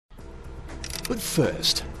But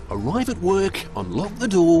first, arrive at work, unlock the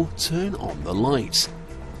door, turn on the lights.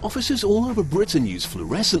 Offices all over Britain use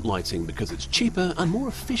fluorescent lighting because it's cheaper and more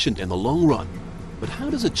efficient in the long run. But how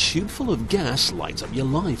does a tube full of gas light up your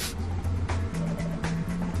life?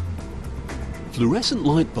 Fluorescent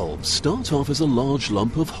light bulbs start off as a large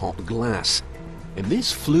lump of hot glass. In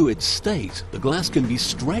this fluid state, the glass can be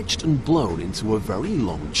stretched and blown into a very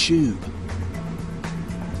long tube.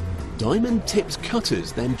 Diamond-tipped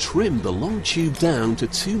cutters then trim the long tube down to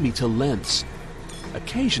 2-meter lengths.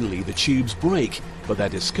 Occasionally the tubes break, but they're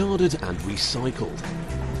discarded and recycled.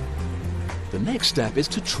 The next step is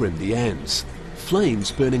to trim the ends. Flames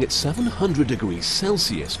burning at 700 degrees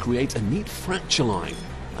Celsius create a neat fracture line,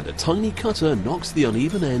 and a tiny cutter knocks the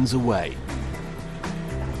uneven ends away.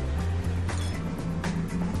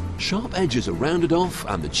 Sharp edges are rounded off,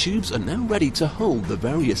 and the tubes are now ready to hold the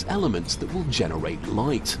various elements that will generate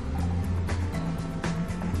light.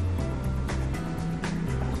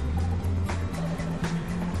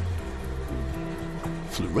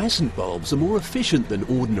 Fluorescent bulbs are more efficient than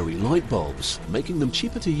ordinary light bulbs, making them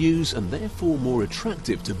cheaper to use and therefore more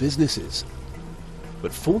attractive to businesses.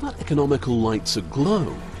 But for that economical light to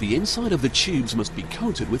glow, the inside of the tubes must be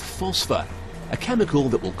coated with phosphor, a chemical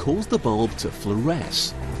that will cause the bulb to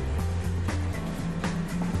fluoresce.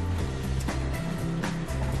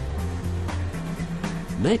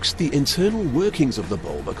 Next, the internal workings of the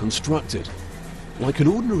bulb are constructed. Like an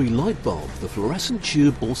ordinary light bulb, the fluorescent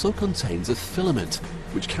tube also contains a filament,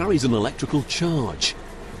 which carries an electrical charge.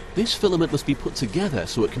 This filament must be put together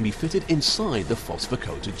so it can be fitted inside the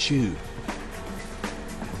phosphor-coated tube.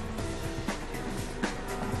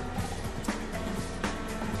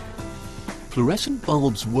 Fluorescent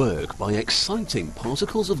bulbs work by exciting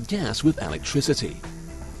particles of gas with electricity.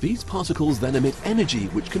 These particles then emit energy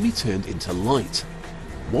which can be turned into light.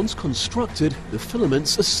 Once constructed, the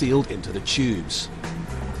filaments are sealed into the tubes.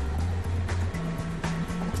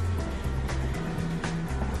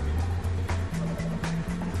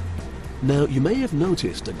 Now, you may have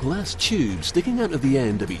noticed a glass tube sticking out of the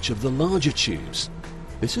end of each of the larger tubes.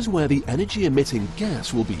 This is where the energy-emitting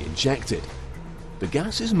gas will be injected. The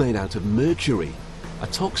gas is made out of mercury, a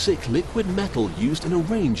toxic liquid metal used in a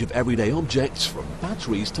range of everyday objects from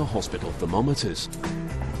batteries to hospital thermometers.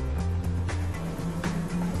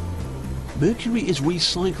 Mercury is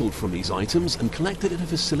recycled from these items and collected at a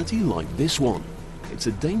facility like this one. It's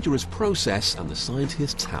a dangerous process and the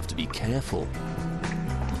scientists have to be careful.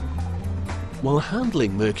 While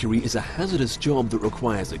handling mercury is a hazardous job that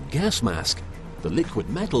requires a gas mask, the liquid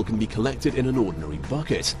metal can be collected in an ordinary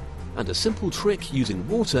bucket, and a simple trick using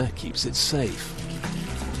water keeps it safe.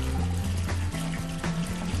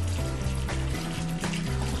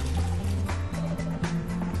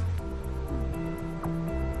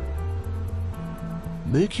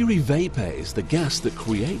 Mercury vapor is the gas that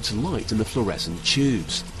creates light in the fluorescent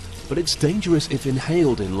tubes, but it's dangerous if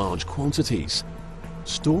inhaled in large quantities.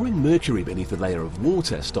 Storing mercury beneath a layer of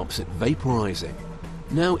water stops it vaporizing.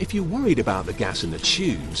 Now, if you're worried about the gas in the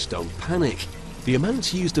tubes, don't panic. The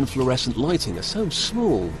amounts used in fluorescent lighting are so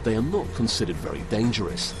small, they are not considered very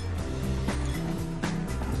dangerous.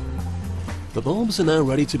 The bulbs are now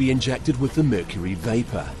ready to be injected with the mercury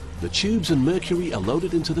vapor. The tubes and mercury are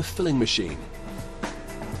loaded into the filling machine.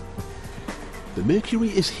 The mercury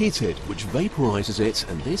is heated, which vaporizes it,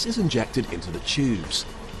 and this is injected into the tubes.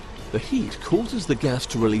 The heat causes the gas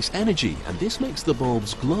to release energy, and this makes the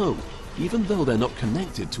bulbs glow, even though they're not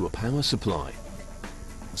connected to a power supply.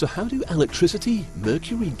 So how do electricity,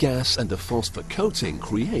 mercury gas, and the phosphor coating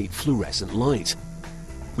create fluorescent light?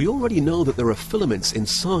 We already know that there are filaments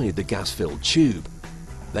inside the gas-filled tube.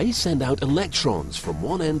 They send out electrons from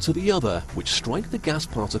one end to the other, which strike the gas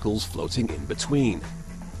particles floating in between.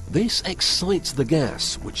 This excites the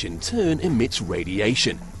gas, which in turn emits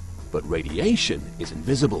radiation. But radiation is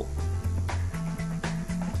invisible.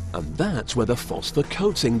 And that's where the phosphor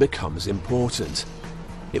coating becomes important.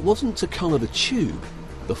 It wasn't to color the tube.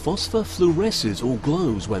 The phosphor fluoresces or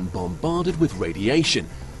glows when bombarded with radiation,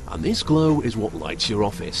 and this glow is what lights your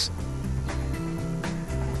office.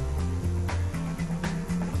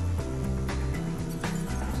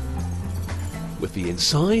 With the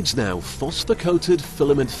insides now phosphor-coated,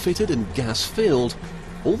 filament-fitted and gas-filled,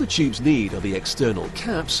 all the tubes need are the external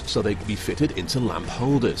caps so they can be fitted into lamp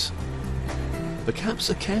holders. The caps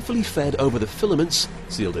are carefully fed over the filaments,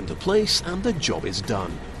 sealed into place, and the job is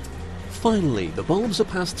done. Finally, the bulbs are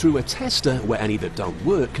passed through a tester where any that don't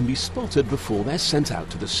work can be spotted before they're sent out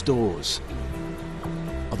to the stores.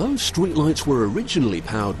 Although streetlights were originally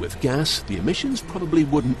powered with gas, the emissions probably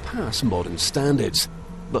wouldn't pass modern standards.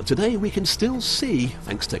 But today we can still see,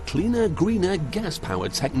 thanks to cleaner, greener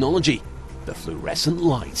gas-powered technology. the fluorescent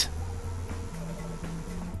light.